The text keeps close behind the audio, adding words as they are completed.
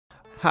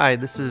Hi,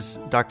 this is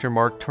Dr.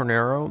 Mark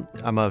Tornero.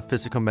 I'm a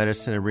physical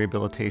medicine and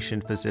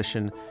rehabilitation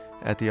physician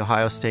at the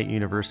Ohio State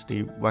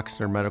University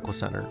Wexner Medical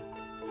Center.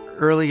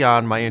 Early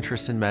on, my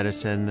interest in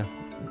medicine,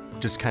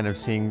 just kind of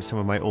seeing some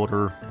of my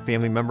older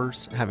family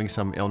members having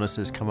some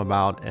illnesses come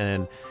about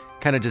and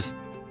kind of just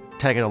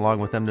tagging along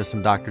with them to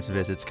some doctor's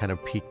visits kind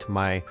of piqued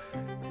my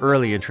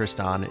early interest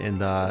in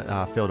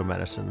the field of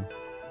medicine.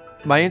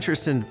 My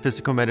interest in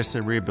physical medicine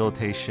and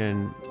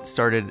rehabilitation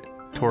started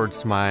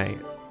towards my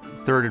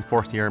third and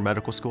fourth year in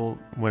medical school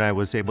when I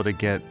was able to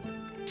get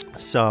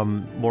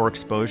some more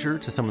exposure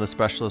to some of the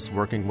specialists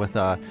working with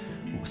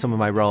some of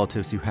my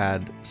relatives who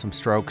had some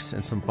strokes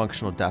and some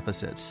functional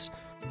deficits.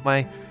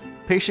 My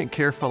patient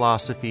care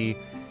philosophy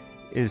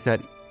is that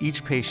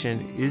each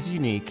patient is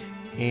unique,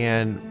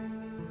 and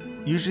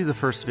usually the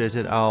first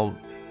visit I'll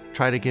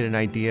try to get an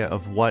idea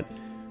of what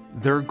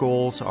their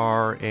goals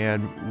are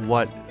and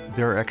what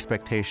their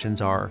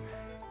expectations are,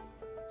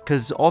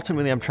 because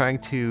ultimately I'm trying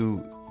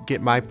to get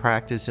my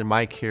practice and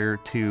my care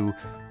to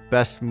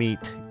best meet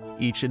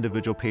each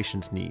individual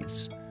patient's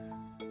needs.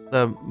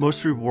 The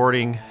most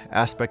rewarding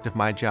aspect of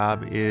my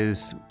job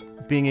is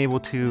being able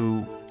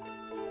to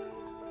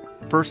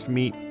first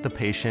meet the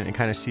patient and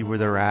kind of see where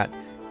they're at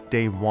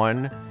day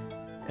one,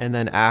 and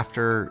then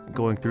after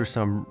going through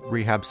some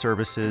rehab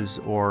services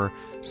or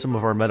some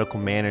of our medical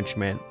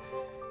management,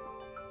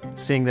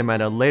 seeing them at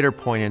a later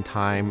point in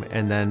time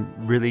and then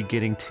really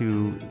getting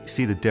to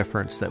see the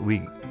difference that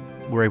we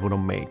were able to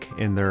make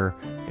in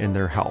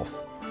their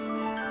health.